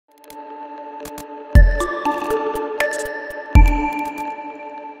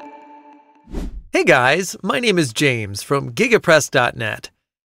Hey guys, my name is James from GigaPress.net.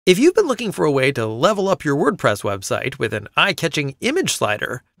 If you've been looking for a way to level up your WordPress website with an eye-catching image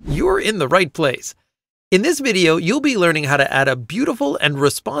slider, you're in the right place. In this video, you'll be learning how to add a beautiful and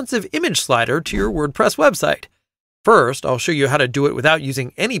responsive image slider to your WordPress website. First, I'll show you how to do it without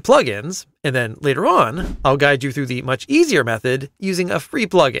using any plugins, and then later on, I'll guide you through the much easier method using a free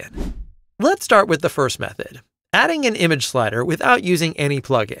plugin. Let's start with the first method, adding an image slider without using any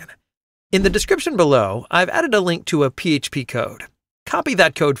plugin. In the description below, I've added a link to a PHP code. Copy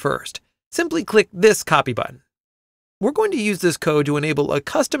that code first. Simply click this copy button. We're going to use this code to enable a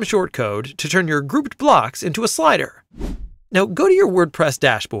custom shortcode to turn your grouped blocks into a slider. Now go to your WordPress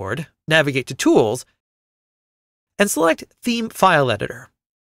dashboard, navigate to Tools, and select Theme File Editor.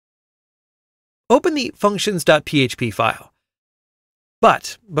 Open the functions.php file.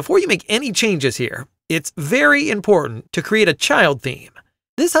 But before you make any changes here, it's very important to create a child theme.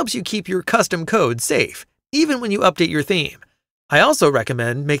 This helps you keep your custom code safe, even when you update your theme. I also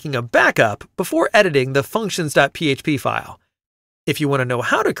recommend making a backup before editing the functions.php file. If you want to know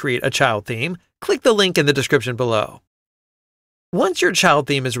how to create a child theme, click the link in the description below. Once your child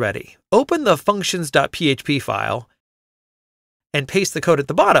theme is ready, open the functions.php file and paste the code at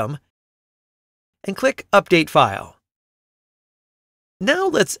the bottom and click Update File. Now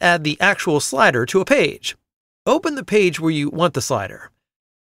let's add the actual slider to a page. Open the page where you want the slider.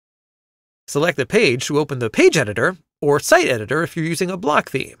 Select the page to open the page editor or site editor if you're using a block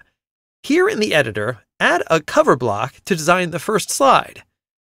theme. Here in the editor, add a cover block to design the first slide.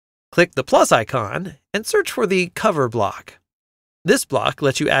 Click the plus icon and search for the cover block. This block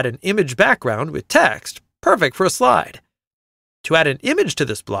lets you add an image background with text, perfect for a slide. To add an image to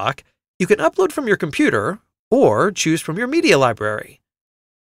this block, you can upload from your computer or choose from your media library.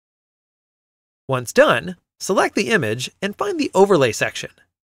 Once done, select the image and find the overlay section.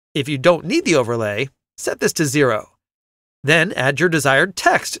 If you don't need the overlay, set this to 0. Then add your desired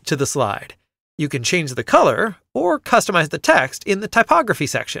text to the slide. You can change the color or customize the text in the typography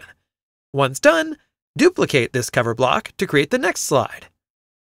section. Once done, duplicate this cover block to create the next slide.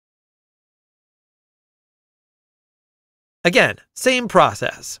 Again, same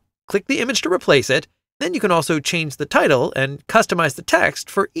process. Click the image to replace it, then you can also change the title and customize the text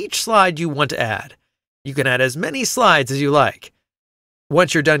for each slide you want to add. You can add as many slides as you like.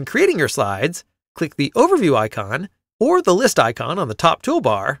 Once you're done creating your slides, click the overview icon or the list icon on the top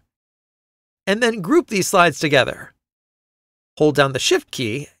toolbar, and then group these slides together. Hold down the Shift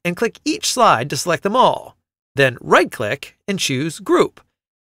key and click each slide to select them all. Then right-click and choose Group.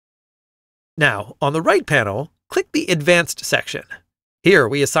 Now, on the right panel, click the Advanced section. Here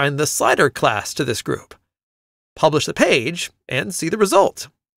we assign the slider class to this group. Publish the page and see the result.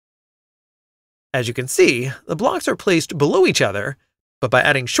 As you can see, the blocks are placed below each other, but by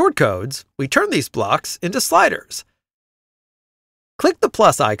adding shortcodes, we turn these blocks into sliders. Click the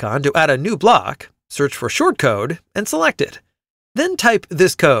plus icon to add a new block, search for shortcode, and select it. Then type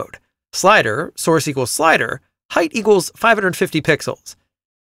this code, slider, source equals slider, height equals 550 pixels.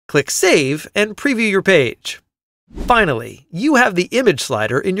 Click Save and preview your page. Finally, you have the image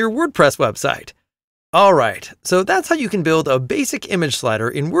slider in your WordPress website. Alright, so that's how you can build a basic image slider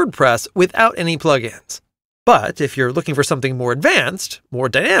in WordPress without any plugins. But if you're looking for something more advanced, more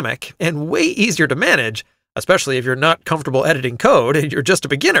dynamic, and way easier to manage, especially if you're not comfortable editing code and you're just a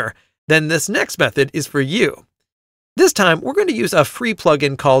beginner, then this next method is for you. This time, we're going to use a free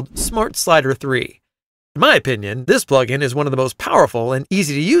plugin called Smart Slider 3. In my opinion, this plugin is one of the most powerful and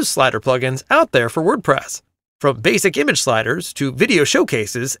easy to use slider plugins out there for WordPress. From basic image sliders to video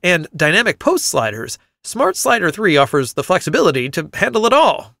showcases and dynamic post sliders, Smart Slider 3 offers the flexibility to handle it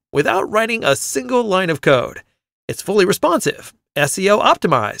all without writing a single line of code. It's fully responsive, SEO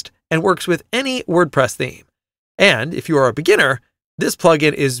optimized, and works with any WordPress theme. And if you are a beginner, this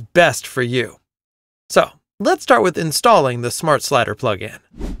plugin is best for you. So let's start with installing the Smart Slider plugin.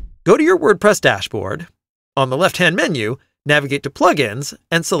 Go to your WordPress dashboard. On the left-hand menu, navigate to Plugins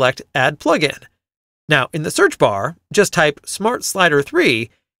and select Add Plugin. Now, in the search bar, just type Smart Slider 3,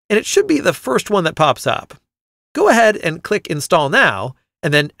 and it should be the first one that pops up. Go ahead and click Install Now,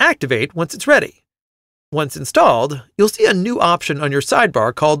 and then activate once it's ready. Once installed, you'll see a new option on your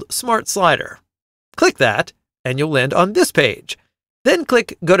sidebar called Smart Slider. Click that, and you'll land on this page. Then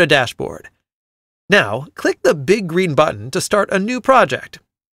click Go to Dashboard. Now, click the big green button to start a new project.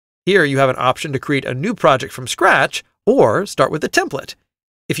 Here you have an option to create a new project from scratch or start with a template.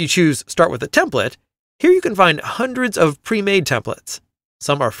 If you choose Start with a Template, here you can find hundreds of pre-made templates.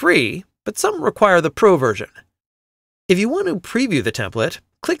 Some are free, but some require the Pro version. If you want to preview the template,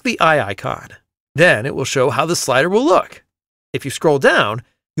 click the eye icon. Then it will show how the slider will look. If you scroll down,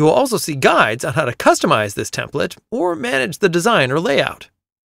 You will also see guides on how to customize this template or manage the design or layout.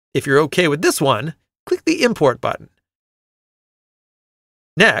 If you're okay with this one, click the Import button.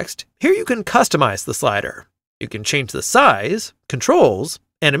 Next, here you can customize the slider. You can change the size, controls,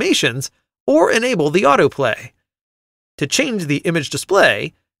 animations, or enable the autoplay. To change the image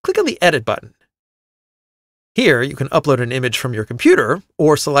display, click on the Edit button. Here, you can upload an image from your computer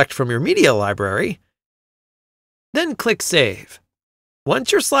or select from your media library. Then click Save.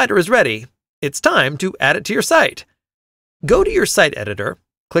 Once your slider is ready, it's time to add it to your site. Go to your site editor,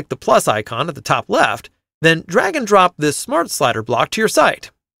 click the plus icon at the top left, then drag and drop this Smart Slider block to your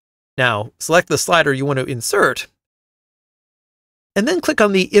site. Now, select the slider you want to insert, and then click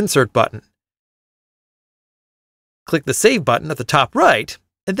on the Insert button. Click the Save button at the top right,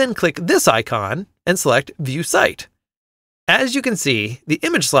 and then click this icon and select View Site. As you can see, the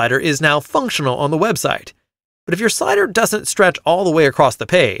image slider is now functional on the website. But if your slider doesn't stretch all the way across the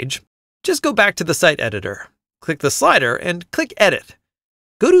page, just go back to the site editor. Click the slider and click Edit.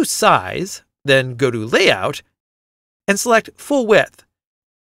 Go to Size, then go to Layout, and select Full Width.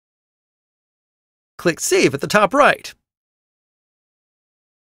 Click Save at the top right.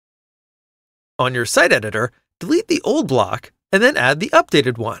 On your site editor, delete the old block and then add the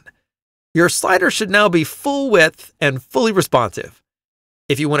updated one. Your slider should now be full width and fully responsive.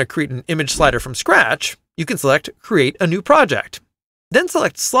 If you want to create an image slider from scratch, you can select Create a New Project. Then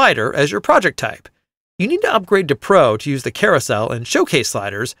select Slider as your project type. You need to upgrade to Pro to use the carousel and showcase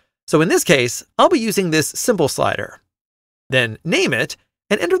sliders, so in this case, I'll be using this simple slider. Then name it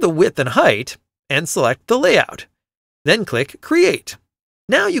and enter the width and height and select the layout. Then click Create.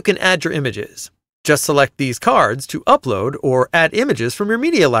 Now you can add your images. Just select these cards to upload or add images from your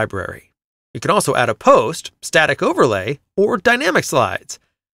media library. You can also add a post, static overlay, or dynamic slides.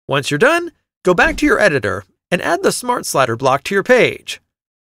 Once you're done, go back to your editor and add the Smart Slider block to your page.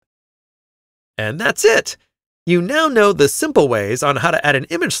 And that's it! You now know the simple ways on how to add an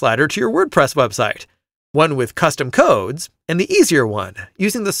image slider to your WordPress website, one with custom codes, and the easier one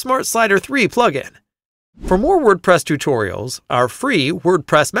using the Smart Slider 3 plugin. For more WordPress tutorials, our free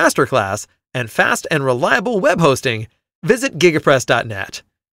WordPress masterclass, and fast and reliable web hosting, visit gigapress.net.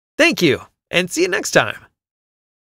 Thank you, and see you next time.